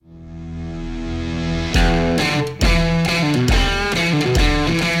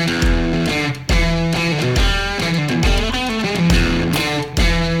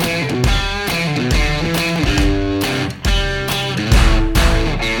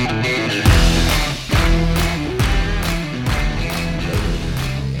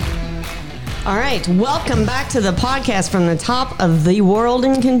All right, welcome back to the podcast from the top of the world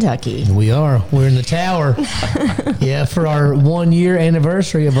in Kentucky. We are. We're in the tower. Yeah, for our 1 year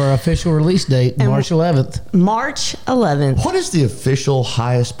anniversary of our official release date, March 11th. March 11th. What is the official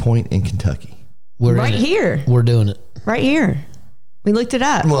highest point in Kentucky? We're Right in it. here. We're doing it. Right here. We looked it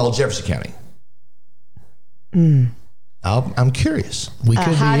up. Well, Jefferson County. I'm curious We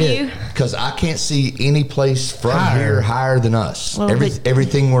could How be do it. you? because I can't see any place from here higher than us. Well,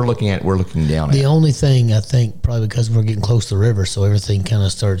 Everything we're looking at, we're looking down The at. only thing, I think, probably because we're getting close to the river, so everything kind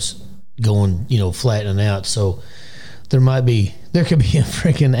of starts going, flattening out. So there could be a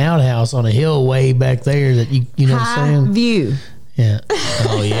freaking outhouse on a hill way back there that you know what I'm High saying? view. Yeah.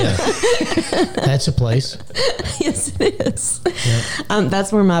 Oh, yeah. That's a place. Yes, it is.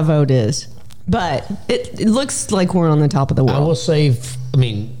 That's where my vote is. But it looks like we're on the top of the I will world. say,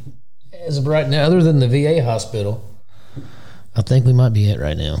 as of right now, other than the VA hospital, I think we might be it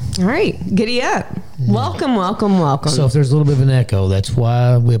right now. All right, giddy up. Welcome, welcome, welcome. So if there's a little bit of an echo, that's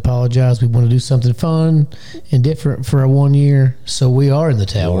why we apologize. We want to do something fun and different for our 1 year. So we are in the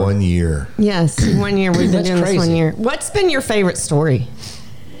tower. 1 year. yes, 1 year. We've been That's doing this 1 crazy. year. What's been your favorite story?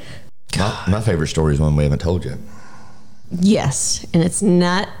 My favorite story is one we haven't told yet. Yes, and it's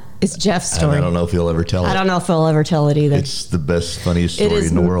Jeff's And story. I don't know if you'll ever tell it. I don't know if I'll ever tell it either. It's the best, funniest It story is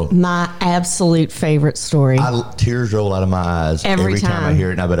in the world. my absolute favorite story. Tears roll out of my eyes Every every time I time. hear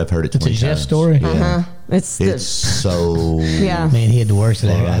it, and I bet I've heard it 20 It's a Jeff times. story? Yeah. It's It's so... yeah. Man, he had to work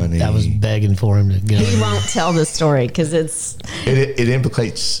today. Funny. I was begging for him to go. He won't tell the story because it's It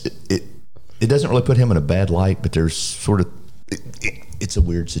implicates... It doesn't really put him in a bad light, but there's sort of... It's a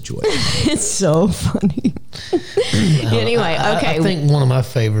weird situation. it's so funny. Anyway, okay. I think one of my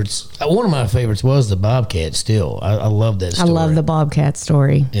favorites was the Bobcat still. I love that I story. love the Bobcat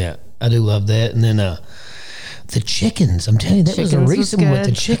story. Yeah, I do love that. And then the chickens. I'm telling you, that was a Chickens was reason with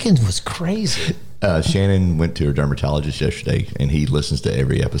the good. chickens was crazy. Shannon went to her dermatologist yesterday, and he listens to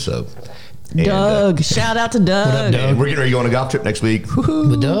every episode. And, Doug. Shout out to Doug. and we're getting ready to go on a golf trip next week. Woo-hoo.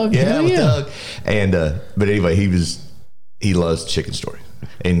 With Doug? Yeah, Hell with yeah. Doug. And but anyway, he loves Chicken Story,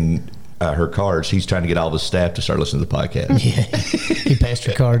 and her cards. He's trying to get all of his staff to start listening to the podcast. Yeah, he passed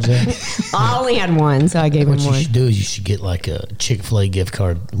your cards out. I only had one, so I gave What him you one. should do is you should get like a Chick-fil-A gift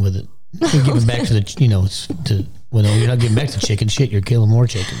card with it. You give it back to the, well, no, you're not giving back the chicken shit. You're killing more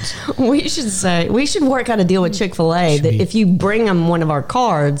chickens. We should work out a deal with Chick-fil-A that if you bring them one of our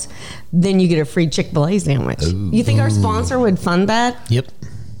cards, then you get a free Chick-fil-A sandwich. You think our sponsor would fund that? Yep.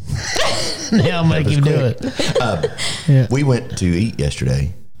 Now I'll make him do it. We went to eat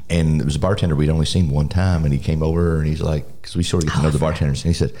yesterday, and there was a bartender we'd only seen one time, and he came over, and he's like, because we sort of get to know the bartenders, and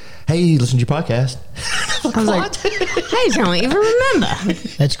he said, "Hey, listen to your podcast." I was like, hey, don't even remember.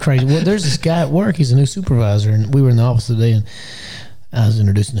 That's crazy. Well, there's this guy at work. He's a new supervisor, and we were in the office today, and I was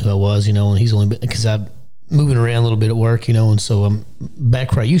introducing who I was, and he's only been, because I'm moving around a little bit at work, and so I'm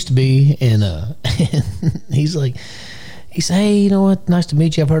back where I used to be, and he's like, he said, "Hey, you know what? Nice to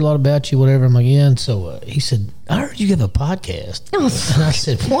meet you. I've heard a lot about you, whatever." I'm like, "Yeah." And so he said, "I heard you have a podcast." And I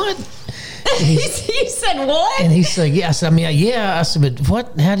said, "What?" You said what? And he's like, "Yeah." I said, "Yeah." I said, "But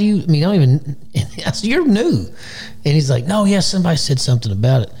what? How do you? I don't even." And I said, "You're new." And he's like, "No, yeah, somebody said something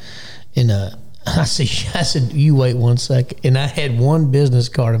about it." And I said, "You wait 1 second." And I had one business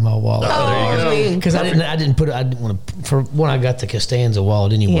card in my wallet because I didn't want to. For one, I got the Costanza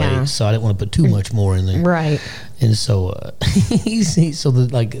wallet anyway, Yeah. so I didn't want to put too much more in there. Right. And so he's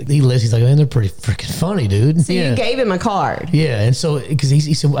like, "Man, they're pretty freaking funny, dude." So you gave him a card. Yeah, and so because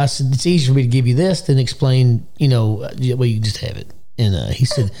he said, I said, "It's easier for me to give you this than explain, well, you just have it." And he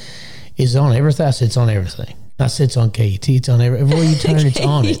said, "Is it on everything?" I said, "It's on everything." I said, "It's on KET. It's on everywhere you turn. It's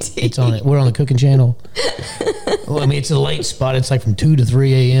on it. It's on it. We're on the cooking channel." Well, it's a late spot. It's like from 2 to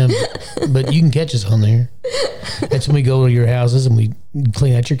 3 a.m., but you can catch us on there. That's when we go to your houses and we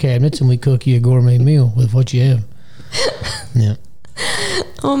clean out your cabinets and we cook you a gourmet meal with what you have. Yeah.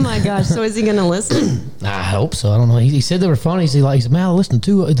 Oh my gosh. So is he going to listen? I hope so. I don't know. He said they were funny. He said, "Man, I listened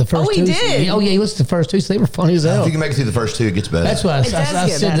to the first Oh, two." he did? Oh, yeah, he listened to the first two, so they were funny as hell. If you can make it through the first two, it gets better. That's why It does I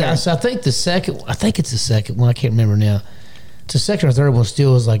get said better. that. I think the second. I think it's the second one. I can't remember now. It's the second or third one.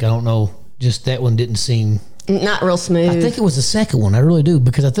 Still is like, I don't know. Just that one didn't seem. Not real smooth. I think it was the second one. I really do,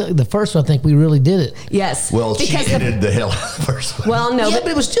 because I think the first one, I think we really did it. Yes. Well, she because edited the hell out of the first one. well, no, Yeah, but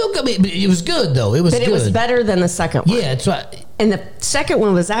but it was still good. But it was good though. It was good. it was better than the second one. Yeah, that's right. And the second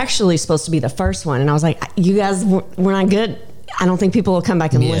one was actually supposed to be the first one. And I was like, you guys were not good. I don't think people will come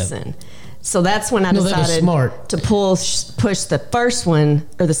back and Yeah. listen. So that's when I No, that was decided smart. to push the first one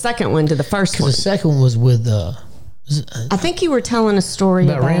or the second one to the first Because one. the second one was with I think you were telling a story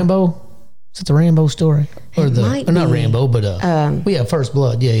about Rambo. Is it the Rambo story? Or might not be. Rambo, but we have First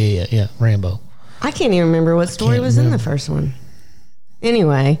Blood. Yeah, Rambo. I can't even remember what story was in the first one.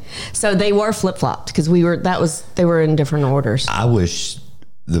 Anyway, so they were flip-flopped because they were in different orders. I wish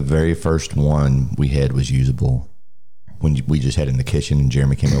the very first one we had was usable. When we just had it in the kitchen and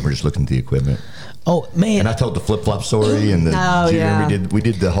Jeremy came over just looking at the equipment. Oh man! And I told the flip-flop story and we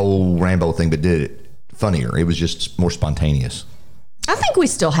did the whole Rambo thing, but did it funnier. It was just more spontaneous. I think we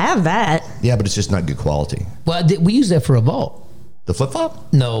still have that. Yeah, but it's just not good quality. Well, we use that for a vault. The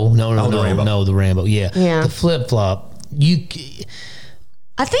flip-flop? No, the Rambo. no, the Rambo. Yeah. Yeah. The flip-flop.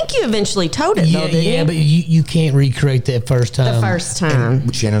 I think you eventually towed it, though, didn't you? But you can't recreate that first time. The first time.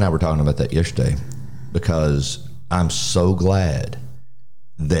 And Shannon and I were talking about that yesterday because I'm so glad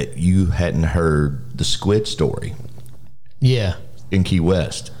that you hadn't heard the squid story. Yeah. In Key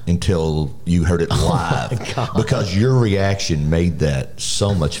West until you heard it live because your reaction made that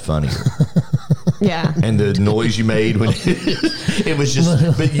so much funnier. Yeah. And the noise you made when it was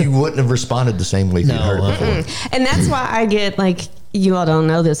just, but you wouldn't have responded the same way if you'd heard it before. And that's why I get like, you all don't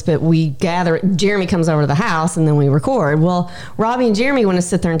know this, but we gather, Jeremy comes over to the house and then we record. Well, Robbie and Jeremy want to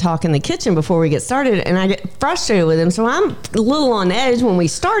sit there and talk in the kitchen before we get started, and I get frustrated with them. So I'm a little on edge when we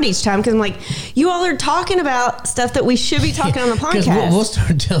start each time because I'm like, you all are talking about stuff that we should be talking on the podcast. Because we'll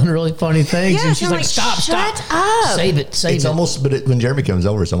start telling really funny things, Yeah, and she's I'm like, stop. shut up. Save it. It's almost, but when Jeremy comes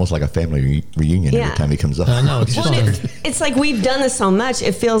over, it's almost like a family reunion every time he comes over. I know. It's Well, it's like we've done this so much,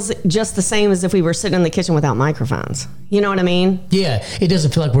 it feels just the same as if we were sitting in the kitchen without microphones. You know what I mean? Yeah, it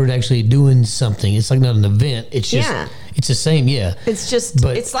doesn't feel like we're actually doing something. It's like not an event. It's just, it's the same. Yeah. It's just,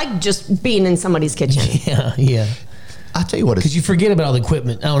 it's like just being in somebody's kitchen. Yeah. I'll tell you what, because you forget about all the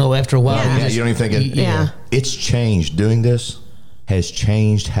equipment. I don't know, after a while. Yeah. You don't even think it. It's changed. Doing this has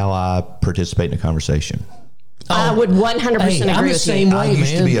changed how I participate in a conversation. I would 100% agree with same you. way, I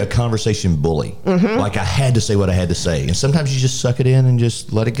used to man. be a conversation bully. Like I had to say what I had to say. And sometimes you just suck it in and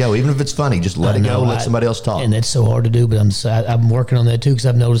just let it go. Even if it's funny, just let it go. Let somebody else talk. And that's so hard to do, but I'm working on that too because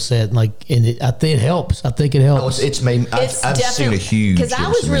I've noticed that. I think it helps. I think it helps. It's made. I've seen a huge. Because I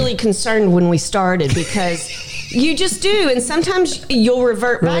was really concerned when we started because you just do, and sometimes you'll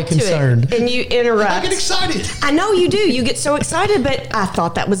revert back to it and you interrupt. I get excited. I know you do. You get so excited, but I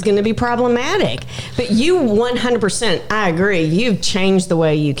thought that was going to be problematic. But you 100%, I agree. You've changed the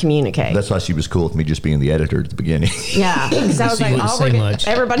way you communicate. That's why she was cool with me just being the editor at the beginning. Yeah, because I was like,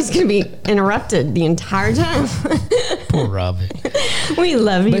 everybody's going to be interrupted the entire time. Poor Robbie. We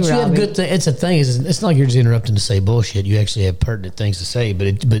love you, But you Robbie. have good things. It's a thing. It's not like you're just interrupting to say bullshit. You actually have pertinent things to say.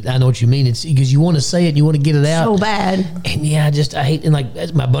 But I know what you mean. It's because you want to say it. You want to get it out. So bad. And I hate, and like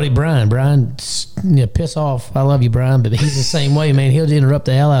that's my buddy Brian. Brian, piss off. I love you, Brian, but he's the same way, man. He'll interrupt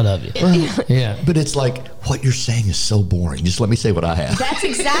the hell out of you. Yeah. But it's like, what you're saying is so boring. Just let me say what I have. That's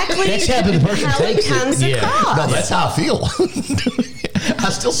exactly That's how the person how takes it comes it. across. No, that's how I feel. I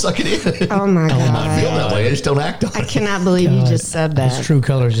still suck it in. Oh my God. I feel that way. I just don't act on it. I cannot believe you just said that. His true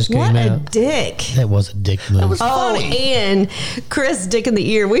colors just What came a out. dick. That was a dick move. And Chris Dick in the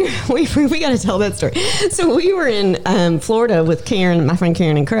ear. We got to tell that story. So we were in Florida with Karen, my friend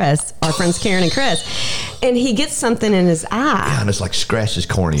Karen and Chris, our friends Karen and Chris, and he gets something in his eye. Yeah, and it's like scratch his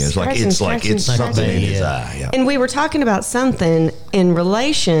cornea. It's Scratching, it's something in his eye. Yeah. And we were talking about something in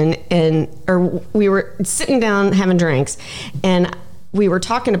relation, or we were sitting down having drinks, and we were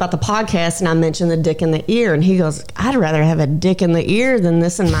talking about the podcast, and I mentioned the dick in the ear, and he goes, "I'd rather have a dick in the ear than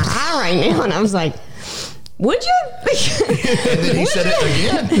this in my eye right now." And I was like, "Would you?" And then he said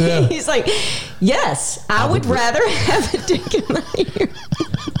it again. Yeah. He's like, "Yes, I would rather have a dick in my ear."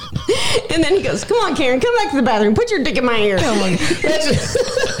 And then he goes, "Come on, Karen, come back to the bathroom. Put your dick in my ear."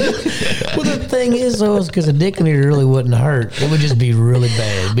 Well, the thing is, though, is because a dick in the ear really wouldn't hurt. It would just be really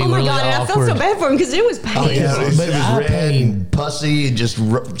bad. It'd be Oh my really God, and I awkward. felt so bad for him because it was painful. It was But eye red pain- and pussy and just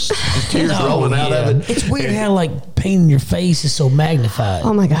tears rolling out of it. It's weird how like pain in your face is so magnified.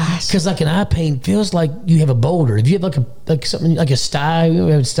 Oh my gosh. Because like an eye pain feels like you have a boulder. If you have like something like a sty, you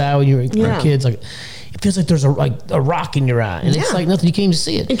have a sty when you were kids, like it feels like there's a rock in your eye, and it's like nothing. You can't even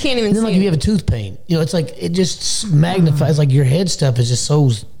see it. You can't even and then, see like it. if you have a tooth pain, it's like it just magnifies. Like your head stuff is just so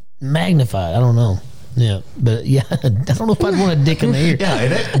magnified. I don't know. Yeah, but I don't know if I'd want a dick in the ear. Yeah,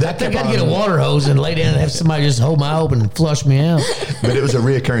 and that I think I'd get a water hose and lay down and have somebody just hold my eye open and flush me out. But it was a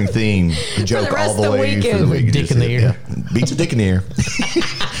reoccurring theme, a joke the rest all the of the way weekend. for the week. Dick in the ear. Yeah. Beats a dick in the ear.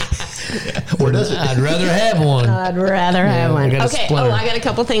 Or does it? I'd rather have one. I'd rather have I one. got a Okay. splinter. Oh, I got a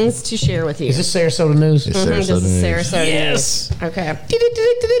couple things to share with you. Is this Sarasota news? It's Mhm, Sarasota this is news. Sarasota Yes. news. Okay.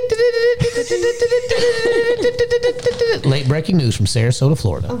 Late breaking news from Sarasota,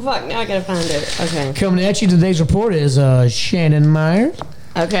 Florida. Oh, fuck. Now I got to find it. Okay. Coming at you, today's report is Shannon Meyer.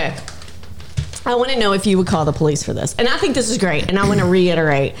 Okay. I want to know if you would call the police for this. And I think this is great. And I want to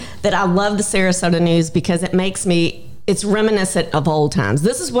reiterate that I love the Sarasota News because it makes me, it's reminiscent of old times.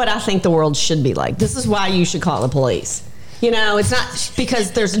 This is what I think the world should be like. This is why you should call the police. You know, it's not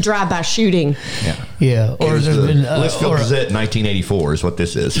because there's a drive-by shooting. Yeah. Or there's been Litchfield Gazette 1984 is what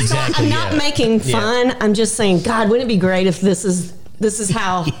this is. Exactly. I'm not making fun. I'm just saying, God, wouldn't it be great if this is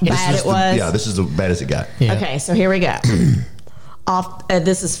how bad it was? This is as bad as it got. Yeah. Okay, so here we go.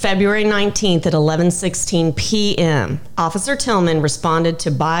 This is February 19th at 11:16 p.m. Officer Tillman responded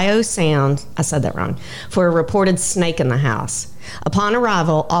to BioSound, I said that wrong, for a reported snake in the house. Upon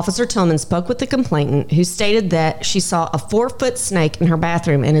arrival, Officer Tillman spoke with the complainant, who stated that she saw a 4-foot snake in her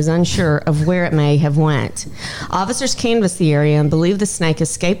bathroom and is unsure of where it may have went. Officers canvassed the area and believe the snake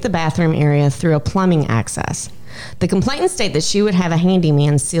escaped the bathroom area through a plumbing access. The complainant stated that she would have a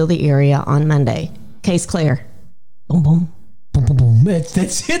handyman seal the area on Monday. Case clear. Boom, boom. Boom, boom, boom.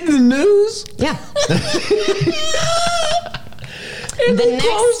 That's in the news. Yeah. And The they next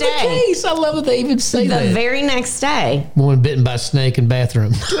closed the day. case. I love that they even say The that. very next day, Woman bitten by a snake in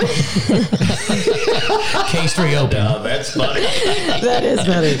bathroom. Case reopened. Oh, that's funny. that is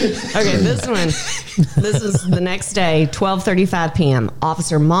funny. Okay, this is the next day, 12:35 p.m.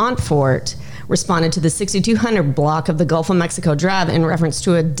 Officer Montfort responded to the 6200 block of the Gulf of Mexico Drive in reference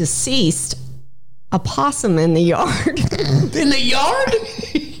to a deceased opossum in the yard. In the yard?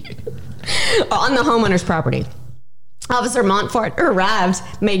 On the homeowner's property. Officer Montfort arrived,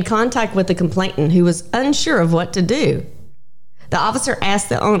 made contact with the complainant, who was unsure of what to do. The officer asked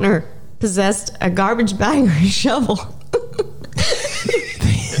the owner possessed a garbage bag or a shovel.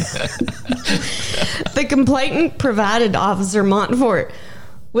 The complainant provided Officer Montfort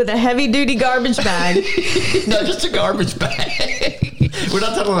with a heavy-duty garbage bag. No, just a garbage bag. We're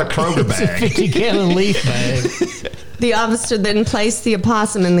not talking about a Kroger It's a bag. 50-gallon leaf bag. The officer then placed the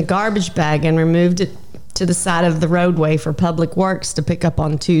opossum in the garbage bag and removed it to the side of the roadway for Public Works to pick up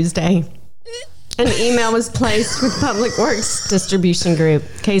on Tuesday. An email was placed with Public Works Distribution Group.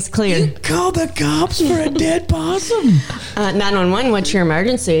 Case clear. Call the cops for a dead possum. 911, what's your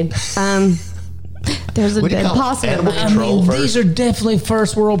emergency? There's a What do you dead call it? possum. Animal I control mean, first. these are definitely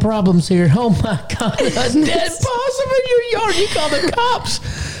first world problems here. Oh my God, a dead possum in your yard. You call the cops.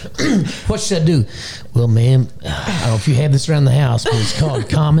 What should I do? Well, ma'am, I don't know if you have this around the house, but it's called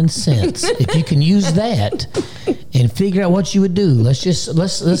common sense. If you can use that and figure out what you would do, let's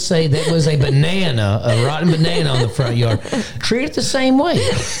say that was a rotten banana on the front yard. Treat it the same way.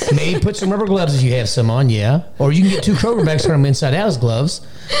 Maybe put some rubber gloves if you have some on, yeah. Or you can get 2 Kroger bags, turn them inside out as gloves,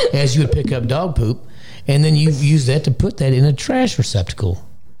 as you would pick up dog poop, and then you use that to put that in a trash receptacle.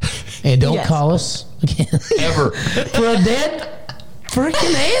 And don't Yes. call us again Ever. for a dead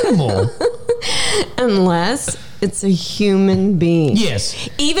freaking animal. Unless it's a human being. Yes.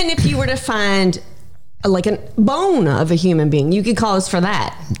 Even if you were to find like a bone of a human being, you could call us for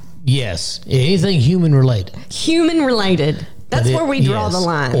that. Yes. Anything human related. Human related. That's But where we draw the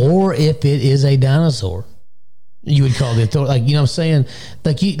line. Or if it is a dinosaur, you would call the authority. Like, you know what I'm saying?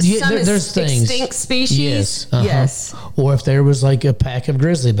 Like, Some there's things. extinct species. Yes. Yes. Or if there was like a pack of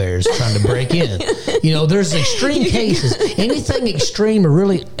grizzly bears trying to break in. You know, there's extreme cases. Anything extreme or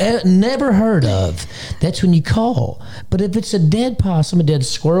really never heard of, that's when you call. But if it's a dead possum, a dead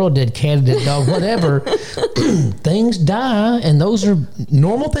squirrel, a dead cat, a dead dog, whatever, things die, and those are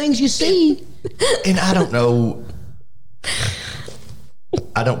normal things you see. And I don't know.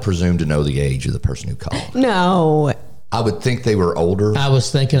 I don't presume to know the age of the person who called. No. I would think they were older. I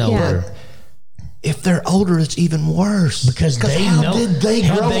was thinking older. If they're older, it's even worse. Because they how know did they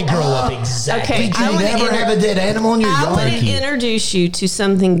how grow they grow up up? exactly. Okay. Did I you wanna never have a dead animal in your I yard? want to introduce you to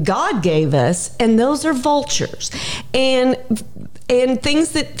something God gave us, and those are vultures and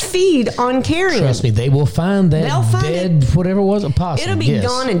things that feed on carrion. Trust me, they will find that They'll find dead whatever it was a possum. It'll be yes.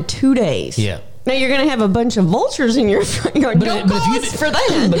 gone in 2 days. Yeah. Now you're going to have a bunch of vultures in your front yard. Don't call us for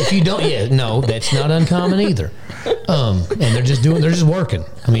that. But if you don't, no, that's not uncommon either. And they're just working.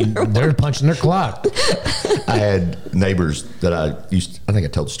 I mean, they're punching their clock. I had neighbors that I think I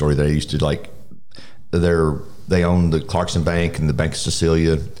told the story that I used to like. They owned the Clarkson Bank and the Bank of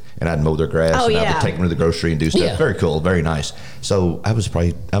Cecilia, and I'd mow their grass. Oh, and I yeah. would take them to the grocery and do stuff. Yeah. Very cool, very nice. So I was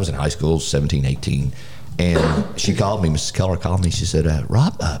in high school, 17, 18, and she called me. Mrs. Keller called me. She said,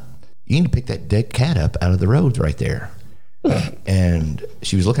 "Rob, you need to pick that dead cat up out of the road right there." And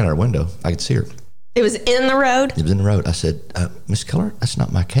she was looking out her window. I could see her. It was in the road. It was in the road. I said, "Miss Keller, that's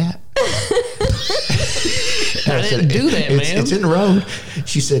not my cat." I didn't do that, man. It's in the road.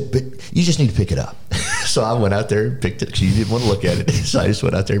 She said, "But you just need to pick it up." So I went out there and picked it. She didn't want to look at it. So I just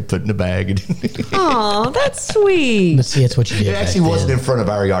went out there and put it in the bag. Oh, that's sweet. But see, that's what you did. It actually wasn't in front of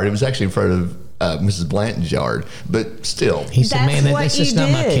our yard. It was actually in front of Mrs. Blanton's yard, but still. He said, That's man, what that's you just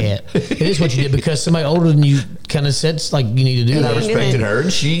not my did. cat. It is what you did because somebody older than you kind of said, it's like, you need to do And I that. respected her,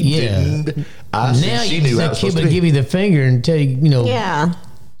 and she didn't. Now She knew how it that was kid supposed to would be. give you the finger and tell you, you know. Yeah.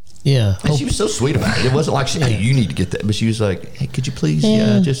 Yeah. And she was so sweet about it. It wasn't like, hey, you need to get that. But she was like, hey, could you please?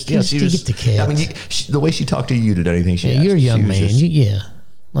 Yeah, Just just she to was, get the cat. I mean, the way she talked to you to anything she asked. You're a young she was man. just- Yeah.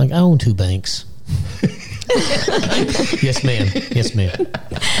 Like, I own 2 banks. Yes, ma'am. Yes, ma'am.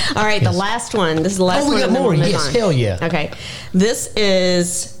 All right, the last one. This is the last Oh, we one. got and then more. we'll move Yes, on. hell yeah. Okay. This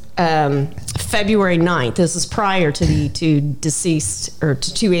is February 9th. This is prior to the two deceased or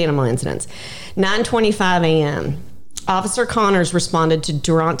to 2 animal incidents. 9:25 a.m. Officer Connors responded to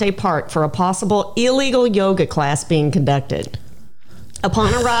Durante Park for a possible illegal yoga class being conducted.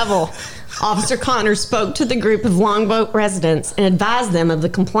 Upon arrival, Officer Connors spoke to the group of Longboat residents and advised them of the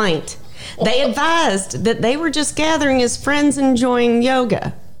complaint. They advised that they were just gathering as friends enjoying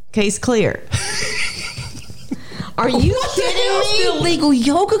yoga. Case clear. Are you kidding me? Illegal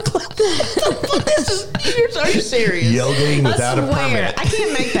yoga club? Are you serious? Yogaing without a permit. I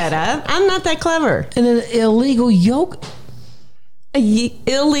can't make that up. I'm not that clever. And an illegal yoga?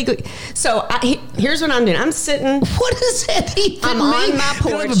 Illegal. So here's what I'm doing. I'm sitting. What does that even I'm mean? on my You don't have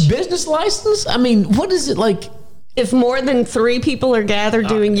porch. a business license? I mean, what is it like? If more than 3 people are gathered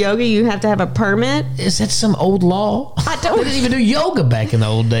doing yoga, you have to have a permit. Is that some old law? I don't- They didn't even do yoga back in the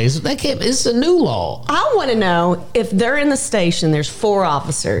old days. That can't. It's a new law. I want to know if they're in the station. There's 4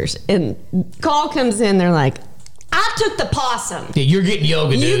 officers, and call comes in. They're like, "I took the possum. Yeah, you're getting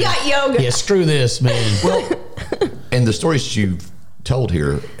yoga, dude. You got yoga." Yeah, screw this, man. Well, and the stories you've told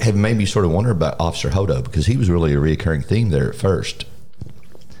here have made me sort of wonder about Officer Hodo, because he was really a reoccurring theme there at first.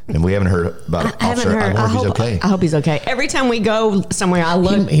 And we haven't heard about I haven't Officer. I heard. wonder if he's okay. I hope he's okay. Every time we go somewhere, I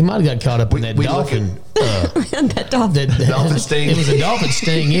look. He might have got caught up in that we look dolphin. that dolphin. That Dolphin sting. It was a dolphin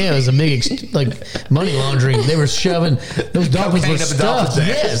sting. Yeah, it was a big money laundering. They were shoving those dolphins Cocaine were up the stuffed. dolphin's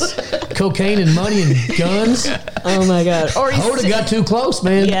Yes, cocaine and money and guns. Oh my god! Or he's Hoda got too close,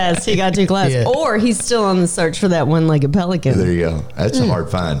 man. yes, he got too close. Yeah. Or he's still on the search for that one-legged pelican. There you go. That's a hard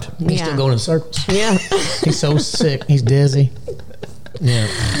find. He's Yeah. still going in circles. Yeah. He's so sick. He's dizzy. Yeah.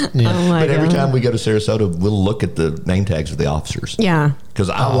 Oh my But god. every time we go to Sarasota, we'll look at the name tags of the officers. Yeah. Because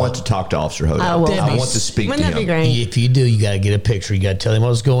I want to talk to Officer Hodo. I will. I want to speak Wouldn't to that be him. great? If you do, you got to get a picture. You got to tell him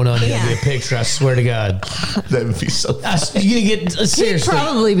what's going on. You got Yeah. to get a picture. I swear to God. That would be so. You're gonna get He'd seriously.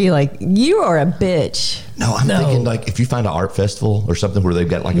 probably be like, "You are a bitch." No, I'm thinking like if you find an art festival or something where they've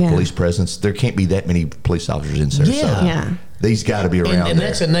got like Yeah. a police presence, there can't be that many police officers in Sarasota. Yeah. Yeah. These got to be around And there.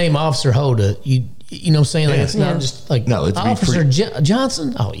 that's a name, Officer Hoda. You know what I'm saying? Like, Yeah. it's not Yeah. just like No, it'd be Officer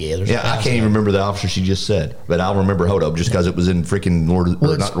Johnson. Oh yeah, there's Yeah, I can't even remember the officer she just said, but I'll remember Hodo just because it was in freaking not Lord of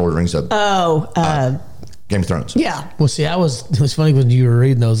the Rings, Game of Thrones. Yeah. Well, see, it was funny when you were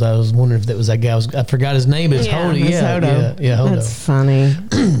reading those. I was wondering if that was that guy. I forgot his name. It's Hoda. it's Yeah, Hodo. yeah, Hodo. That's funny.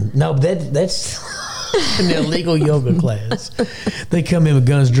 No, that's an illegal yoga class. They come in with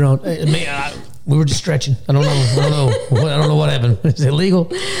guns drawn. We were just stretching. I don't know what happened. Is it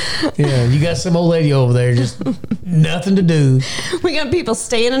illegal? Yeah, you got some old lady over there, just nothing to do. We got people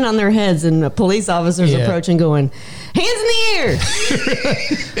standing on their heads and police officers Yeah. approaching, going, "Hands in the air!"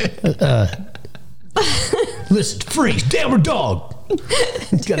 Listen, freeze, downward dog.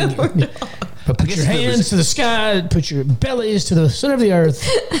 Put your hands to the sky. Put your bellies to the center of the earth.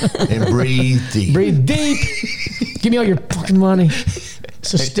 And breathe deep. Breathe deep. Give me all your fucking money.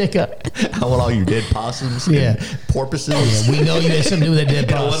 So stick up. I want all your dead possums Yeah. and porpoises. We know you had something to do with that dead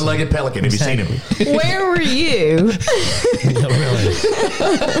And a possum. one-legged pelican. Have you seen him? Where were you? No, really.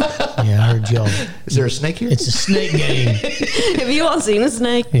 Yeah, I heard y'all. Is there a snake here? It's a snake game. Have you all seen a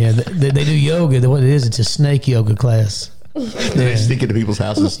snake? Yeah, they do yoga. What it is, it's a snake yoga class. They sneak into people's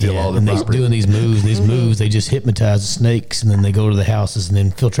houses and steal all and their they're property. doing these moves. These moves, they just hypnotize the snakes, and then they go to the houses and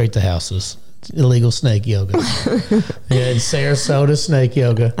infiltrate the houses. It's illegal snake yoga. Yeah, it's Sarasota snake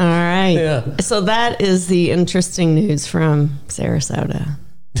yoga. All right. Yeah. So that is the interesting news from Sarasota.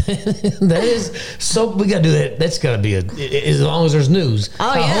 That is so. We gotta do that. That's gotta be as long as there's news. Oh,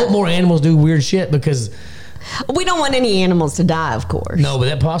 I yeah. hope more animals do weird shit because We don't want any animals to die, of course. no, but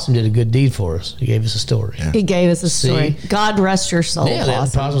that possum did a good deed for us. He gave us a story. Yeah, He gave us a story. See? God rest your soul, that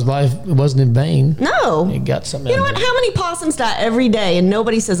possum. possum's life wasn't in vain. No. It got something. You know out what? of it. How many possums die every day and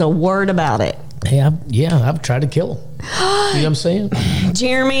nobody says a word about it? Hey, I've tried to kill them. You know what I'm saying?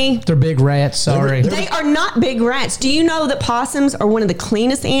 Jeremy, They're big rats. Sorry. they are not big rats. Do you know that possums are one of the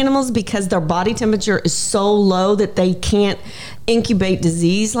cleanest animals because their body temperature is so low that they can't incubate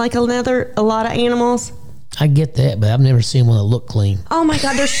disease like a lot of animals? I get that, but I've never seen one that look clean. Oh my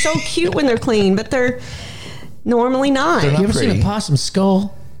God, they're so cute when they're clean, but they're normally not. They're You not ever seen pretty. a possum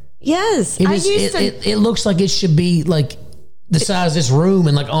skull? Yes. It looks like it should be like the size of this room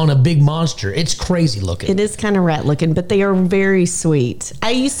and like on a big monster. It's crazy looking. It is kind of rat looking, but they are very sweet.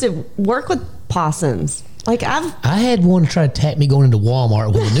 I used to work with possums. Like I had one try to tap me going into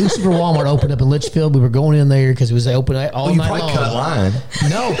Walmart when the new Super Walmart opened up in Litchfield. We were going in there because it was open all night long. Cut line.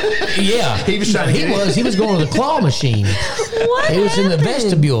 No, yeah, he was trying to. He was going to the claw machine. What? It was in the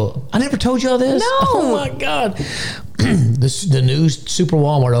vestibule. I never told y'all this. No. Oh my God. The new Super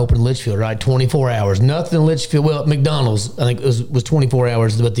Walmart opened in Litchfield, right? 24 hours. Nothing in Litchfield. Well, McDonald's, I think it was 24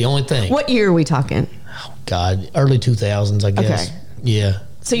 hours, but the only thing. What year are we talking? Oh God, early 2000s, I guess. Okay. Yeah.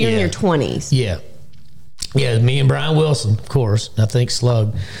 So you're in your 20s. Yeah. Yeah, me and Brian Wilson, of course. I think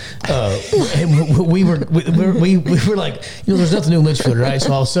Slug. We were like, there's nothing new in Litchfield, right?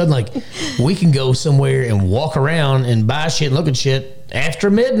 So all of a sudden, like, we can go somewhere and walk around and buy shit and look at shit after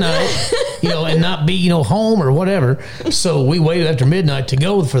midnight, and not be, home or whatever. So we waited after midnight to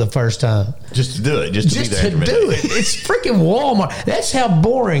go for the first time. Just to do it. Just to do it. It's freaking Walmart. That's how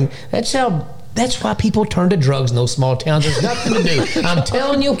boring. That's why people turn to drugs in those small towns. There's nothing to do. I'm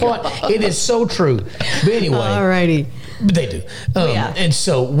telling you what, it is so true. But anyway. Alrighty. But they do. Yeah. And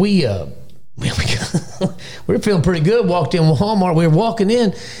so we were feeling pretty good. Walked in Walmart. We were walking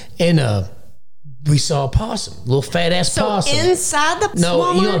in and we saw a possum, little fat ass possum. Inside the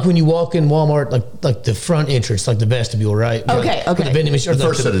Walmart? Like when you walk in Walmart, like the front entrance, like the vestibule, right? Okay. The vending machine, the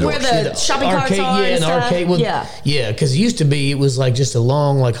first set of doors. Where the shopping carts are. Yeah, and arcade. Well, yeah. Because it used to be, it was like just a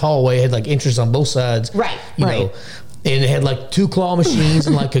long like hallway. It had like entrance on both sides. Right. You know, and it had like 2 claw machines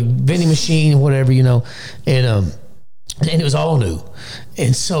and like a vending machine, whatever, and it was all new.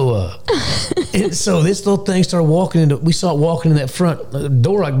 And so this little thing started we saw it walking in that front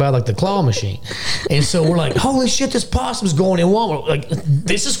door like by like the claw machine. And so we're like, holy shit, this possum's going in Walmart. Like,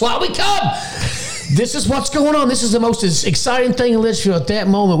 this is why we come. This is what's going on. This is the most exciting thing in Litchfield at that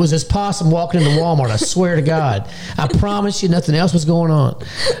moment was this possum walking into Walmart. I swear to God. I promise you nothing else was going on.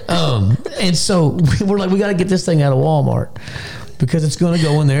 And so we're like, we got to get this thing out of Walmart. Because it's going to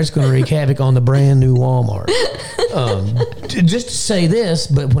go in there, it's going to wreak havoc on the brand new Walmart. Just to say this,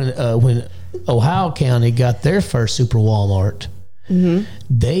 but when Ohio County got their first Super Walmart,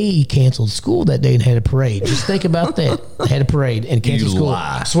 they canceled school that day and had a parade. Just think about that. Had a parade and canceled school.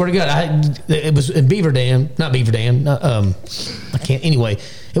 Lie. I swear to God, it was in Beaver Dam. Not Beaver Dam. I can't. Anyway,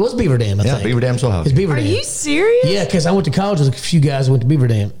 it was Beaver Dam. I think. Beaver Dam's Ohio. It's Beaver Dam. Are you serious? Yeah, because I went to college with a few guys who went to Beaver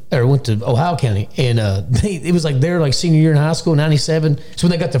Dam or went to Ohio County, and it was like their like senior year in high school, '97. So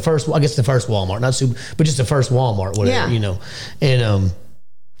when they got the first Walmart, not super, but just the first Walmart, whatever,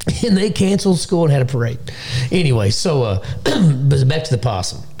 and they canceled school and had a parade. Anyway, so but back to the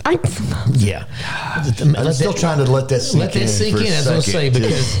possum. I'm still trying to let that sink in. Let that sink in. I was going to say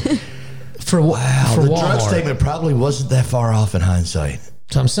because for the Walmart, drug statement probably wasn't that far off in hindsight.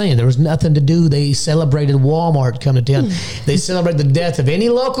 So I'm saying there was nothing to do. They celebrated Walmart coming to town. They celebrated the death of any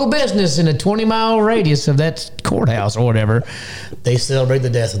local business in a 20-mile radius of that courthouse or whatever. They celebrated the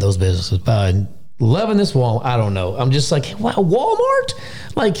death of those businesses by loving this Walmart. I don't know. I'm just like, wow, Walmart?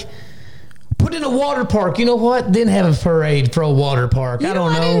 Like, put in a water park. You know what? Then have a parade for a water park. I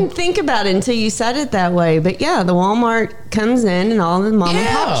don't know. I didn't think about it until you said it that way. But yeah, the Walmart comes in and all the mom and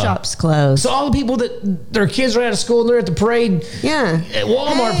pop shops close. So all the people that their kids are out of school and they're at the parade, at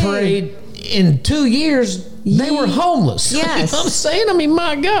Walmart parade, in 2 years, they were homeless. Yes. You know what I'm saying? I mean,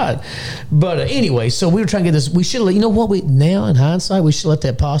 my God. But anyway, so we were trying to get this. We should have, you know what? Now in hindsight, we should let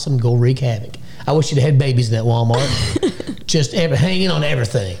that possum go wreak havoc. I wish you'd had babies in that Walmart. Just hanging on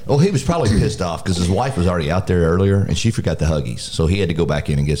everything. Well, he was probably pissed off because his wife was already out there earlier and she forgot the Huggies. So he had to go back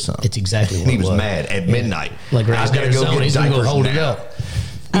in and get some. It's exactly what he was mad at midnight. Like, I've got to go get he's going to go hold it up.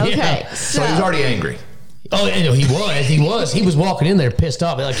 Okay. Yeah. So he was already angry. Oh, you know, he was walking in there pissed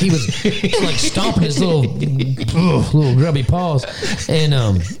off. Like he was like stomping his little grubby paws.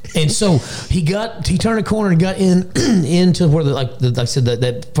 And so he turned a corner and got into where like I said,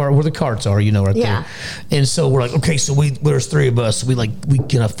 that part where the carts are, right there. And so we're like, okay, so there's 3 of us. So we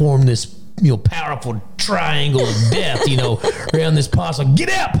can form this, powerful triangle of death, around this possum. Get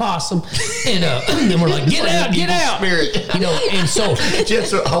out, possum! And then we're like, get out, spirit. And so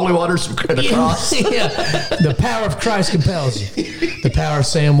just holy waters and a cross. Yeah, the power of Christ compels you. The power of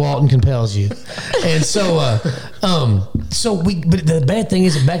Sam Walton compels you. And so, but the bad thing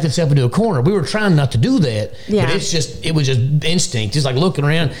is it backed itself into a corner. We were trying not to do that, but it was just instinct, just like looking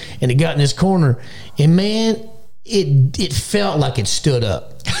around, and it got in this corner, and man, it felt like it stood up.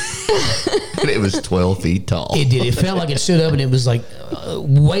 And it was 12 feet tall. It did. It felt like it stood up, and it was like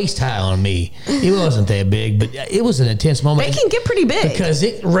waist high on me. It wasn't that big, but it was an intense moment. They can get pretty big because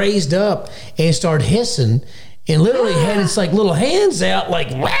it raised up and started hissing, and literally had its like little hands out, like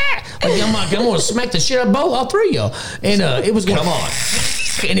Like, I'm going to smack the shit out of both, all three of y'all. And it was going, Come on.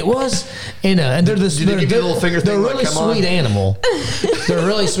 and it was, and they're this, Did they give you a little finger they're thing really like, come on? sweet animal. They're a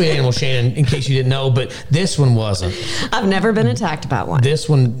really sweet animal, Shannon, in case you didn't know, but this one wasn't. I've never been attacked by one. This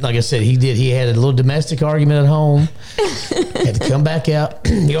one, like I said, he had a little domestic argument at home. Had to come back out.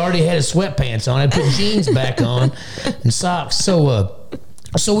 He already had his sweatpants on. I put jeans back on and socks. So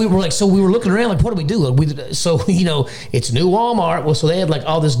we were looking around like, what do we do? It's new Walmart. Well, so they had like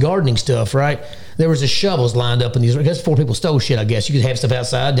all this gardening stuff, right? There was the shovels lined up in these. I guess 4 people stole shit. I guess you could have stuff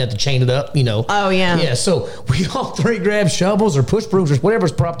outside. You have to chain it up. Oh yeah. Yeah. So we all three grabbed shovels or push brooms or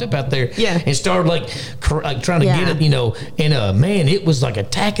whatever's propped up out there. Yeah. And started like trying to get it. And man, it was like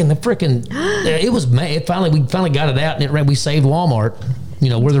attacking the freaking. It was mad. We finally got it out, and we saved Walmart.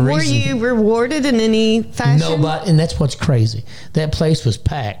 We're the reason. Were you rewarded in any fashion? No, and that's what's crazy. That place was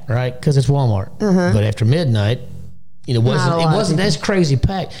packed, right? Because it's Walmart. But after midnight, it wasn't as crazy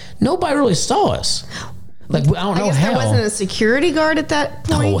packed. Nobody really saw us. Like, I don't know guess how. There wasn't a security guard at that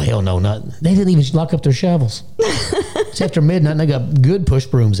point? Oh, hell no, not. They didn't even lock up their shovels. It's after midnight, and they got good push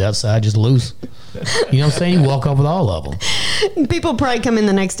brooms outside, just loose. You know what I'm saying? You walk off with all of them. People probably come in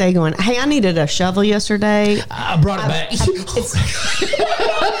the next day going, hey, I needed a shovel yesterday. I brought it back.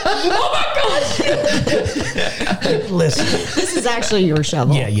 Oh, my God. Listen. This is actually your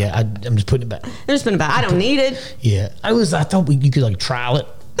shovel. Yeah. I'm just putting it back. There's been about, I don't need it. Yeah. I thought you could, like, trial it.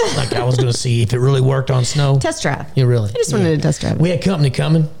 Like, I was going to see if it really worked on snow. Test drive. Yeah, really. I just wanted to test drive. We had company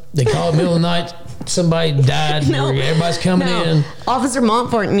coming. They called middle of the night. Somebody died. Everybody's coming in. Officer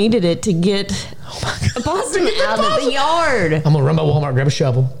Montfort needed it to get Boston out of the yard. I'm going to run by Walmart, grab a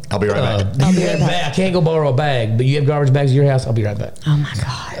shovel. I'll be right back. I'll be right back. I can't go borrow a bag, but you have garbage bags at your house. I'll be right back. Oh, my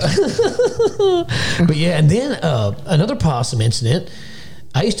God. But yeah, and then another possum incident.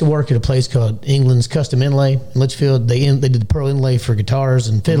 I used to work at a place called England's Custom Inlay in Litchfield. They did the pearl inlay for guitars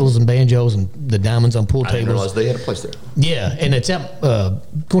and fiddles and banjos and the diamonds on pool I didn't tables. realize they had a place there. Yeah, and it's out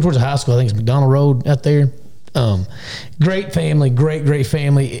going towards the high school. I think it's McDonald Road out there. Great family, great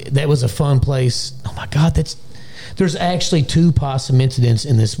family. That was a fun place. Oh my God, there's actually 2 possum incidents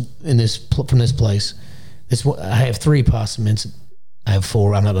from this place. I have 3 possum incidents. I have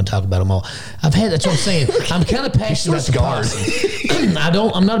 4. I'm not going to talk about them all. That's what I'm saying. I'm kind of passionate about the possums.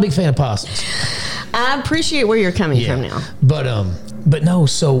 I'm not a big fan of possums. I appreciate where you're coming from now. But no,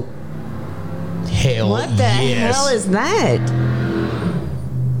 so hell What the hell is that?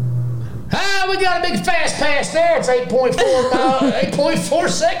 We got a big fast pass there. It's 8.4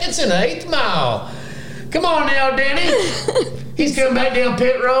 seconds in the 8th mile. Come on now, Danny. He's coming back down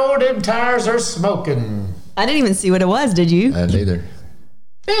pit road. Them tires are smoking. I didn't even see what it was, did you? I didn't either.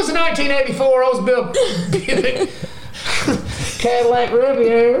 It was a 1984 Oldsmobile Buick Cadillac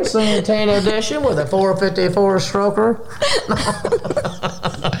Riviera Santana edition with a 454 stroker.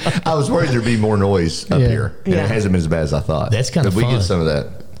 I was worried there'd be more noise up here, and it hasn't been as bad as I thought. That's kind of But fun. we get some of that.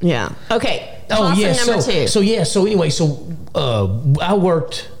 Yeah. Okay. Oh yeah. Number 2. I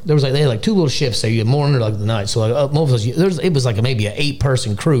worked. They had like 2 little shifts. So you had morning or like the night. So like most of those, it was like maybe an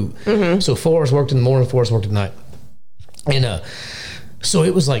 8-person crew. So 4 of us worked in the morning, 4 of us worked at night, and so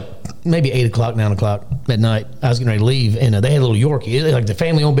it was like maybe 8 o'clock, 9 o'clock at night. I was getting ready to leave, and they had a little Yorkie, like the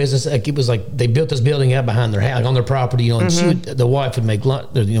family-owned business. Like it was like they built this building out behind their house, like on their property, and the wife would make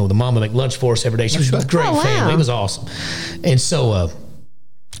lunch. The mom would make lunch for us every day. She was a great family. It was awesome, and so.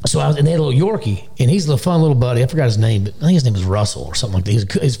 And they had a little Yorkie, and he's a fun little buddy. I forgot his name, but I think his name was Russell or something like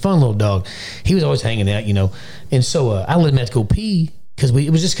that. He's a fun little dog. He was always hanging out, And so I let him have to go pee because it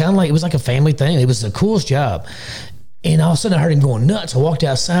was just kind of like, it was like a family thing. It was the coolest job. And all of a sudden I heard him going nuts. I walked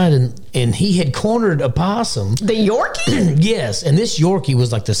outside and he had cornered a possum. The Yorkie? Yes. And this Yorkie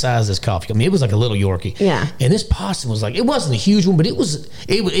was like the size of this coffee. I mean, it was like a little Yorkie. Yeah. And this possum was like, it wasn't a huge one, but it was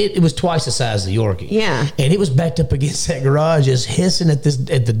twice the size of the Yorkie. Yeah. And it was backed up against that garage just hissing at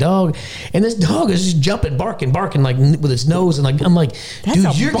the dog. And this dog is just jumping, barking like with its nose. And like, I'm like,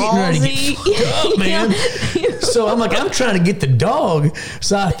 dude, you're getting ready to get fucked up, man. So I'm like, I'm trying to get the dog.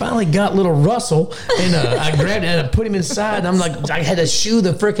 So I finally got little Russell and I grabbed it and I put him inside. And I'm like, I had to shoo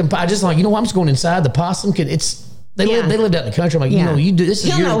the freaking pie. Just like, what? I'm just going inside. The possum they lived out in the country. I'm like, you do this.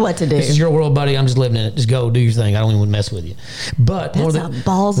 You'll know what to do. This is your world, buddy. I'm just living in it. Just go do your thing. I don't even want to mess with you. But That's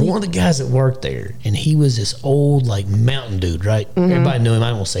ballsy. One of the guys that worked there, and he was this old like mountain dude, right? Everybody knew him.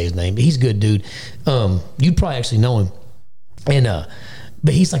 I won't say his name, but he's a good dude. You'd probably actually know him. And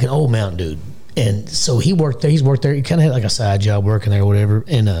but he's like an old mountain dude. And so he worked there. He's worked there. He kind of had like a side job working there or whatever.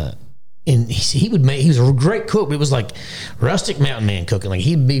 And And he would make. He was a great cook. But it was like rustic mountain man cooking. Like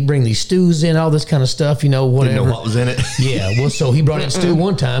he'd bring these stews in, all this kind of stuff. Whatever. Didn't know what was in it. Yeah. Well, so he brought in stew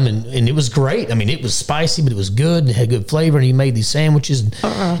one time, and it was great. I mean, it was spicy, but it was good and it had good flavor. And he made these sandwiches,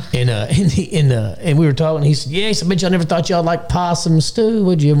 and we were talking. And he said, "Yeah, I bet y'all never thought y'all liked possum stew,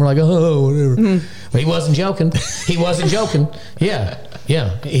 would you?" And we're like, "Oh, whatever." But he wasn't joking. He wasn't joking. Yeah.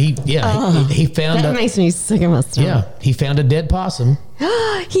 He found. That makes me sick of my stomach. Yeah, he found a dead possum.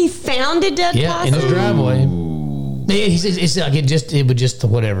 He found a dead possum? In his driveway. Yeah, he says it's like it would just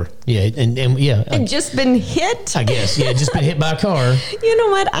whatever. Yeah, and yeah. It just been hit? I guess. Yeah, just been hit by a car. You know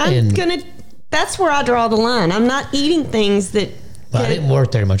what? That's where I draw the line. I'm not eating things that. Well, I didn't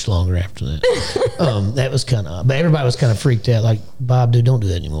work there much longer after that. That was kind of, but everybody was kind of freaked out. Like, Bob, dude, don't do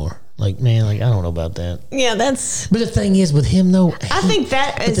that anymore. Like, man, I don't know about that. Yeah, that's. But the thing is, with him though, I think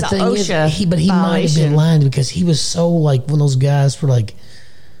that is OSHA. He might have been lying because he was so like one of those guys were like,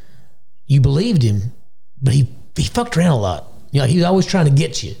 you believed him, but he fucked around a lot. He was always trying to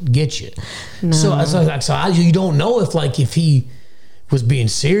get you. No. So you don't know if he was being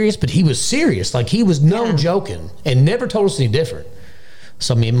serious, but he was serious. Like he was joking and never told us any different.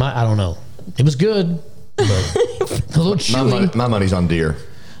 So I mean, I don't know. It was good, but a little chewy. My money's on deer.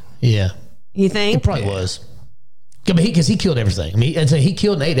 Yeah. You think? It probably was. Because he killed everything. I mean, he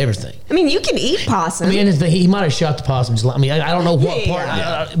killed and ate everything. I mean, you can eat possum. I mean, he might have shot the possum. I mean, I don't know what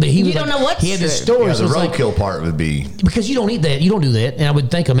part. But he don't know what. He had this story. Yeah, the roadkill part would be because you don't eat that. You don't do that. And I would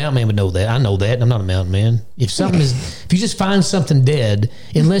think a mountain man would know that. I know that. I'm not a mountain man. If you just find something dead,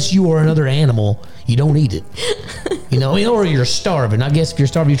 unless you are another animal, you don't eat it. Or you're starving. I guess if you're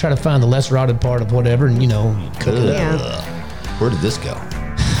starving, you try to find the less rotted part of whatever, and you cook it up. Yeah. Where did this go?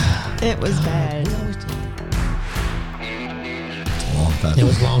 It was bad. It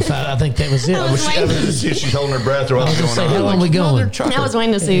was a long time. I think that was it. I was waiting to see if she's holding her breath or what's going on. How long are we going? I was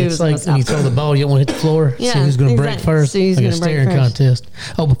waiting to see who was like when you throw the ball, you don't want to hit the floor. Yeah, see who's going to break first. See who's like a gonna break staring first. contest.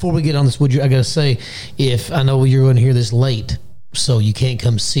 Oh, before we get on this, I got to say, if I know you're going to hear this late, so you can't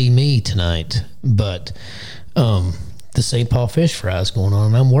come see me tonight, but the St. Paul Fish Fry is going on,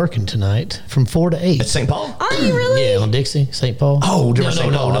 and I'm working tonight from 4 to 8. At St. Paul? Are you really? Yeah, on Dixie, St. Paul. Oh, different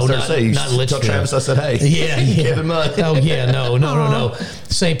St. Paul. No, not in tell Litchfield. Travis I said, hey. Yeah. Kevin Mudd. Oh, yeah, no.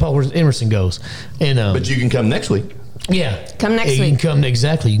 St. Paul, where Emerson goes. And but you can come next week. Yeah. Come next You week. can come,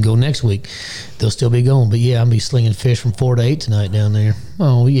 exactly. You can go next week. They'll still be going. But yeah, I'll be slinging fish from 4 to 8 tonight down there.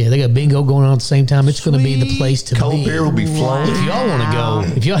 Oh, yeah. They got bingo going on at the same time. It's going to be the place to Cold be. beer will be flowing. If y'all want to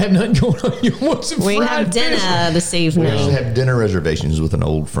go, if y'all have nothing going on, you want some We fried have dinner fish. this We evening. just have dinner reservations with an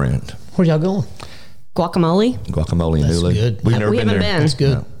old friend. Where y'all going? Guacamole. Guacamole and That's hula. good. We've never We been haven't there. been. That's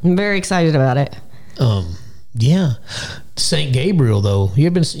good. I'm very excited about it. Yeah. St. Gabriel, though. You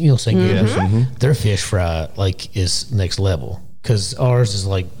ever been, St. Gabriel? Mm-hmm. Their fish fry, is next level. Because ours is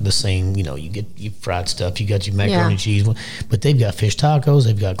like the same, you get your fried stuff, you got your macaroni and cheese, but they've got fish tacos,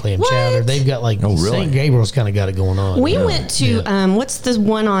 they've got clam chowder, they've got really? St. Gabriel's kind of got it going on. We went to what's the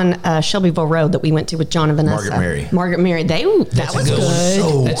one on Shelbyville Road that we went to with John and Vanessa? Margaret Mary. That was a good one. good.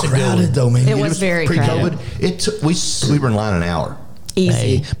 So That's a good crowded one. though, man. It was very pre-COVID. crowded. It took, we were in line an hour.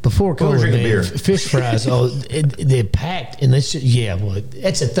 Easy. Hey, before We were COVID, drinking man, beer. fish fries, they're packed, and that's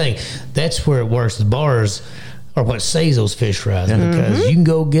that's the thing. That's where it works. The bars are what saves those fish fries because you can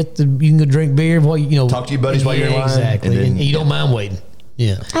go drink beer while Talk to your buddies while you're in line, exactly, and then- you don't mind waiting.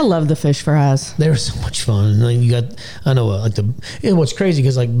 Yeah. I love the fish fries. They were so much fun. And then you got, I know, what's crazy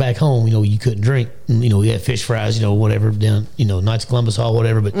because back home, you couldn't drink. And, we had fish fries, whatever down, Knights of Columbus Hall,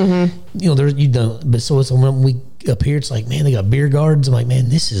 whatever. But there's but so it's when we up here, it's like, man, they got beer gardens. I'm like, man,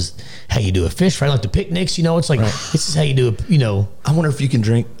 this is how you do a fish fry, like the picnics. It's like this is how you do a. I wonder if you can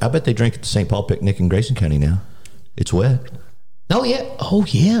drink. I bet they drink at the St. Paul picnic in Grayson County now. It's wet. Oh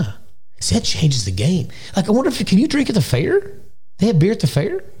yeah. See, that changes the game. Like, I wonder can you drink at the fair? They have beer at the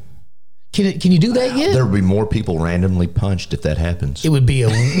fair. Can you do that yet? There would be more people randomly punched if that happens. It would be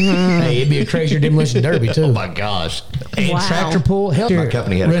it'd be a crazier demolition derby too. Oh my gosh! And Wow. tractor pull. Hell, My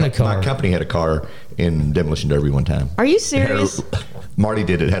company had rent a car. My company had a car in demolition derby one time. Are you It had serious? Marty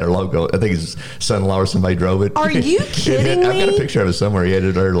did it. Had her logo. I think his son-in-law or somebody drove it. Are you It had- kidding I've got a me? picture of it somewhere. He had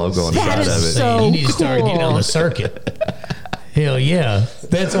her logo on the That side is of it. so You need to start getting on cool. the circuit. Hell yeah,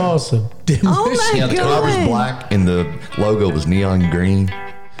 that's awesome. Oh my Yeah, the car was God. black and the logo was neon green.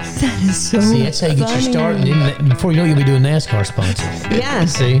 That is so See, that's how you get your start, and then before you know, it, you'll be doing NASCAR sponsor. Yeah.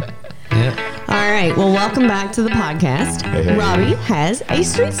 See, yeah. All right. Well, welcome back to the podcast. Hey. Robbie has a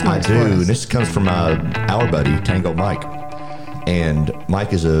street I smart do. for And us. this comes from our buddy, Tango Mike. And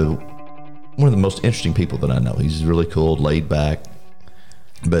Mike is one of the most interesting people that I know. He's really cool, laid back,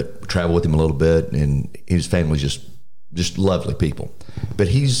 but travel with him a little bit, and his family's just lovely people. But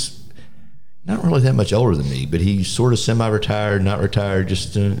he's not really that much older than me, but he's sort of semi-retired, not retired,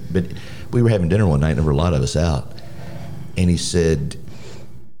 just, but we were having dinner one night and there were a lot of us out. And he said,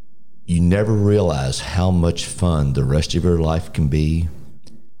 you never realize how much fun the rest of your life can be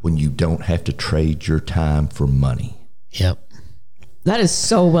when you don't have to trade your time for money. Yep. That is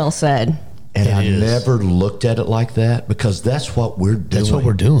so well said. And I never looked at it like that because that's what we're doing. That's what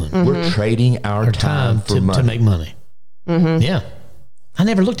we're doing. We're trading our time for money. To make money. Yeah. I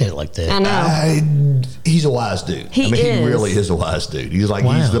never looked at it like that. I know. He's a wise dude. He is. Really is a wise dude. He's like,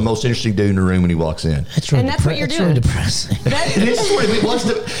 he's the most interesting dude in the room when he walks in. That's really, And that's what you're that's doing. really depressing.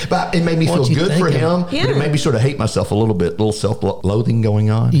 But it made me feel good for him, but it made me sort of hate myself a little bit, little self-loathing going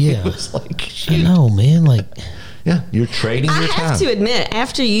on. Yeah. It was like, I shoot. know, man. Like, Yeah, you're trading your time. I have to admit,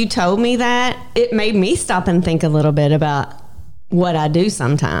 after you told me that, it made me stop and think a little bit about what I do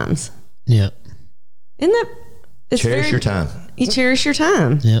sometimes. yeah. Isn't that... it's Cherish very- your time. You cherish your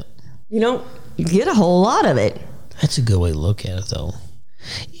time. Yeah. You don't get a whole lot of it. That's a good way to look at it, though.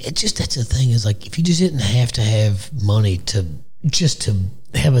 It just, that's the thing is, like, if you just didn't have to have money to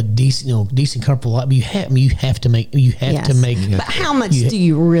have a decent, comfortable life, you have to make. But how much do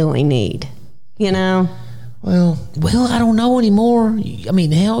you really need? You know? Well, I don't know anymore. I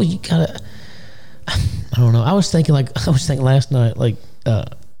mean, hell, you gotta. I don't know. I was thinking last night, like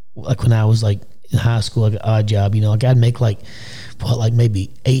when I was like in high school, like an odd job, like I'd make maybe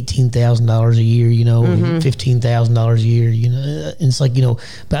 $18,000 a year, $15,000 a year, and it's like,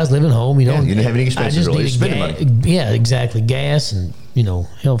 but I was living home, you didn't have any expenses really. Spending money. Yeah, exactly. Gas and,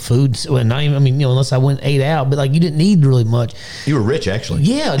 hell, food. Well, not even, unless I went ate out, but like you didn't need really much. You were rich, actually.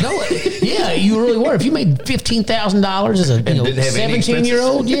 Yeah, no, yeah, you really were. If you made $15,000 as a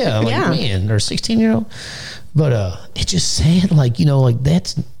 17-year-old, yeah, like, man, or 16-year-old. But it's just sad, like,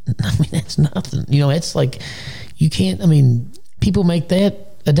 that's nothing. It's like, you can't, people make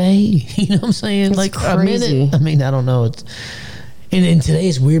that a day, you know what I'm saying? It's like crazy. a minute. I don't know. And today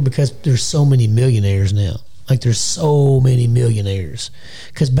is weird because there's so many millionaires now. Like there's so many millionaires.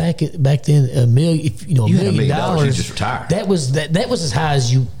 Because back then, $1 million, $1 million, you just retired. That was as high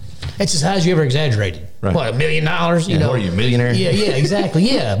as you. That's as high as you ever exaggerated. Right. What, $1 million? What are you, a millionaire? Yeah, exactly.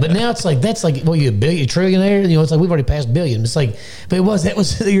 Yeah, but now it's like that's like, well, you a trillionaire? It's like we've already passed billion. It's like, but that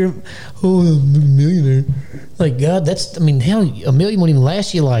was you're a millionaire. Like God, hell, $1 million won't even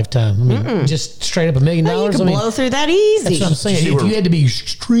last you a lifetime. Just straight up $1 million. You can blow through that easy. That's what I'm saying. You If you had to be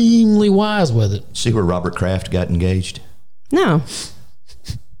extremely wise with it. See where Robert Kraft got engaged? No.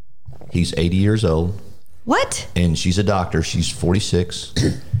 He's 80 years old. What? And she's a doctor. She's 46.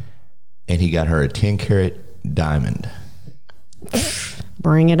 And he got her a 10-carat diamond.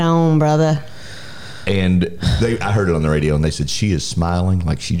 Bring it on, brother. And I heard it on the radio, and they said she is smiling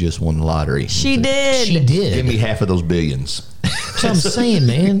like she just won the lottery. She did. She did. Give me half of those billions. That's what I'm saying,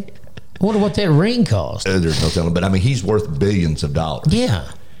 man. I wonder what that ring cost. There's no telling, but he's worth billions of dollars. Yeah.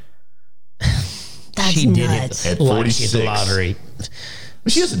 That's she nuts. did it At like she 46. hit the lottery.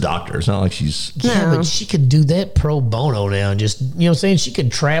 But she is a doctor. It's not like she's Yeah, but she could do that pro bono now. Just, you know what I'm saying? She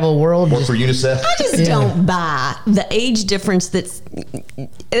could travel the world. work for UNICEF. I just don't buy the age difference that's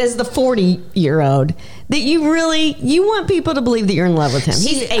as the 40-year-old that you want people to believe that you're in love with him.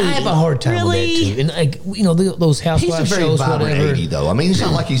 He's 80. I have a hard time with that too. And like, those He's a housewife very shows, vibrant whatever. 80, though. It's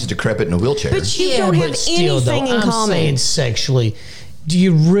not like he's decrepit in a wheelchair. But you don't have anything in I'm common. saying sexually, do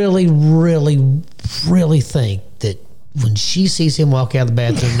you really, really, really think that when she sees him walk out of the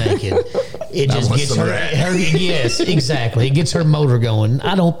bathroom naked, it just want gets some of her, that. yes, exactly. It gets her motor going.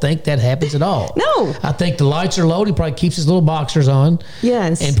 I don't think that happens at all. No. I think the lights are low. He probably keeps his little boxers on.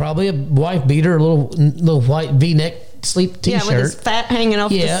 Yes. And probably a wife beater, a little white V-neck sleep T-shirt. Yeah, with his fat hanging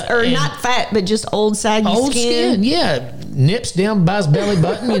off, or and not fat, but just old saggy old skin, yeah. Nips down by his belly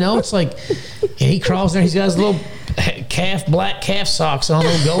button, it's like, and he crawls there. He's got his little black calf socks on,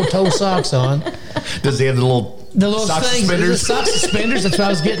 little gold toe socks on. Does he have the little sock things, suspenders? the sock suspenders. That's what I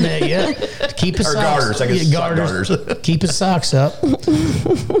was getting at. Yeah, to keep his Or socks, garters, I guess, sock garters. Keep his socks up.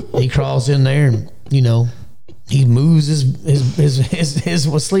 He crawls in there, and he moves his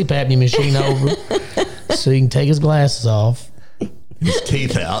sleep apnea machine over so he can take his glasses off. His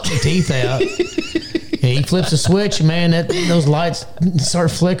teeth out. And he flips a switch, and man, those lights start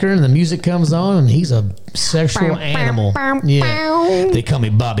flickering, and the music comes on, and he's a sexual animal. Yeah, they call me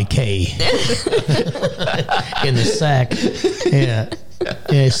Bobby K. In the sack. Yeah,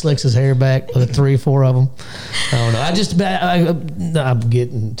 he slicks his hair back with 3 or 4 of them. I don't know. I'm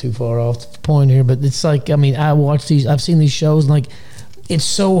getting too far off the point here, but it's like, I watch these. I've seen these shows, and like, it's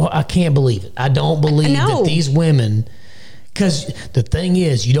so I can't believe it. I don't believe that these women. Because the thing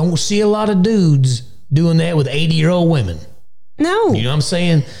is, you don't see a lot of dudes doing that with 80-year-old women. No. You know what I'm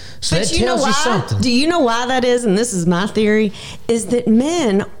saying? So But that you know tells why? you something. Do you know why that is? And this is my theory: is that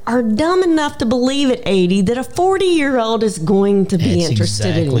men are dumb enough to believe at 80 that a 40-year-old is going to be That's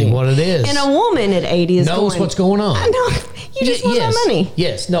interested exactly in you. what it is. And a woman at 80 is Knows what's going on. I know. You just want yes, that money.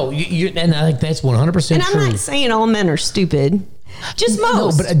 Yes, no, and I think that's 100% And I'm true. not saying all men are stupid. Just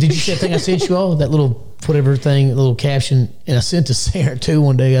most. No, but did you see that thing I sent you all? That little whatever thing, little caption, and I sent to Sarah too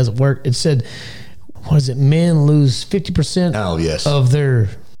one day as at work. It said, "What is it? Men lose 50% Oh, yes. of their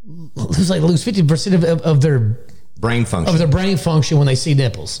lose 50% of their Brain function. brain function when they see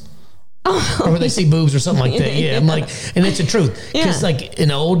nipples." Or when they see boobs or something like that. Yeah, I'm like, and it's the truth. Because Yeah. like an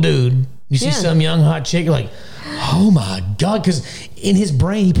old dude, you see Yeah. some young hot chick, you're like, oh my God. Because in his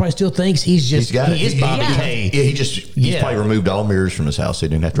brain, he probably still thinks he is Bobby K. Yeah, he's probably removed all mirrors from his house. He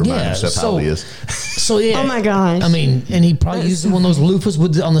didn't have to remind himself how he is. So yeah. Oh my gosh. I mean, and he probably uses one of those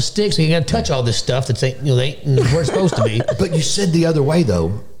loofahs on the stick, so you got to touch all this stuff that's ain't they ain't where it's supposed to be. But you said the other way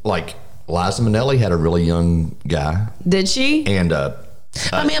though. Like Liza Minnelli had a really young guy, Did she? and I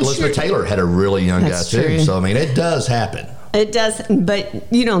mean, I'm Elizabeth sure- Taylor had a really young That's guy too. true. So I mean, it does happen. It does, but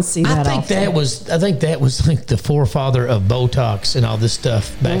you don't see that I think often. that was like the forefather of Botox and all this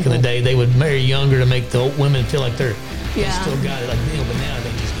stuff back in the day. They would marry younger to make the old women feel like they Yeah. still got it like Neil, but now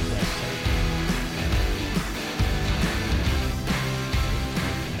they just get that.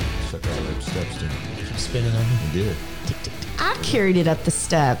 Suck all them steps, dude. Keep spinning on me. You did. I carried it up the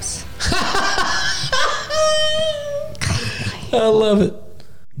steps. I love it.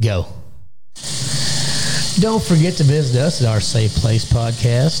 Go. Don't forget to visit us at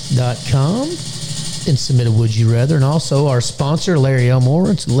oursafeplacepodcast.com and submit a Would You Rather. And also our sponsor, Larry Elmore.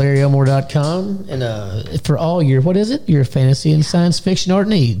 It's LarryElmore.com. And for all your, what is it? Your fantasy and science fiction art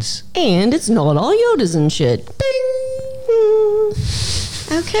needs. And it's not all Yodas and shit. Bing.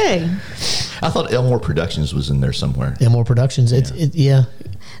 Okay. I thought Elmore Productions was in there somewhere. Elmore Productions. Yeah.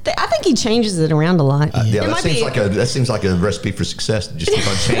 I think he changes it around a lot. Yeah, It might be- that seems like a recipe for success to just keep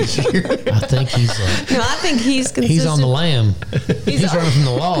on changing. I think he's No, I think he's consistent. he's on the lamb. He's running from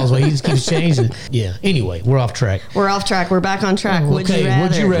the walls, but he just keeps changing. Yeah. Anyway, we're off track. We're off track. We're back on track. Would you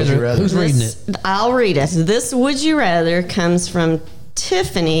rather? Would you rather? Who's reading it? I'll read it. This Would You Rather comes from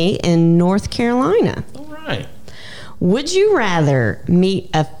Tiffany in North Carolina. All right. Would you rather meet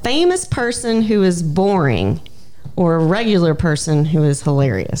a famous person who is boring or a regular person who is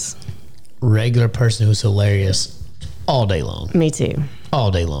hilarious? Regular person who's hilarious all day long. Me too. All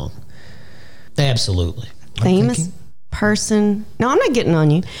day long. Absolutely. Famous person. No, I'm not getting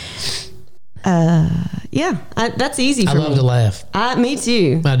on you. Yeah, that's easy for I love me. to laugh. Me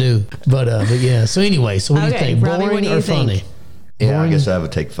too. I do. But yeah. So anyway, so what do you Okay, think? Robbie, Boring what do you or think? funny? Yeah, I Boring? guess I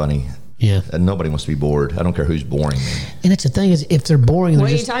would take funny. Yeah. Nobody wants to be bored. I don't care who's boring me. And it's the thing is, if they're boring, What they're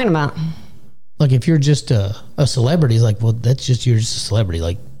are you just talking about? like if you're just a celebrity, it's like, well, you're just a celebrity.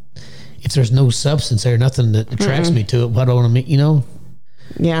 Like if there's no substance there, nothing that attracts me to it, why do I want to meet? You know?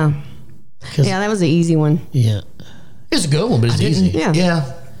 Yeah. 'Cause- Yeah, that was an easy one. Yeah. It's a good one, but it's easy. Yeah.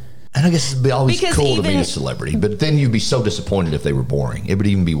 Yeah. And I guess it'd be always Because cool to meet even- a celebrity, but then you'd be so disappointed if they were boring. It would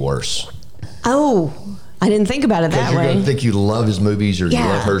even be worse. Oh, I didn't think about it Because that you're going way. to think you love his movies or you Yeah.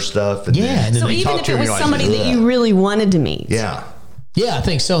 love her stuff. And Yeah, and then So they even talk if to it her was and you're like, somebody that "Ugh." you really wanted to meet. Yeah. Yeah, I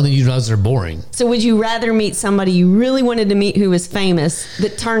think so. And then you realize they're boring. So would you rather meet somebody you really wanted to meet who was famous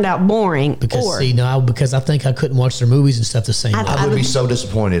that turned out boring? Because or because I think I couldn't watch their movies and stuff the same way. I would be so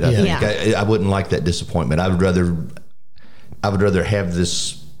disappointed. I think Yeah. I wouldn't like that disappointment. I would rather have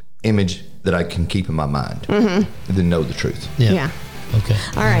this image that I can keep in my mind than know the truth. yeah. Okay.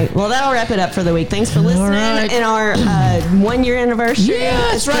 All right. Well, that'll wrap it up for the week. Thanks for listening. right. And our 1 year anniversary. Yeah,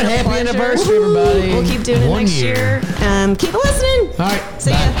 that's It's right. been a Happy pleasure. anniversary, everybody. We'll keep doing it 1 next year. year. Keep listening. All right.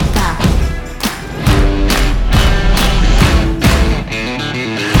 See bye. ya.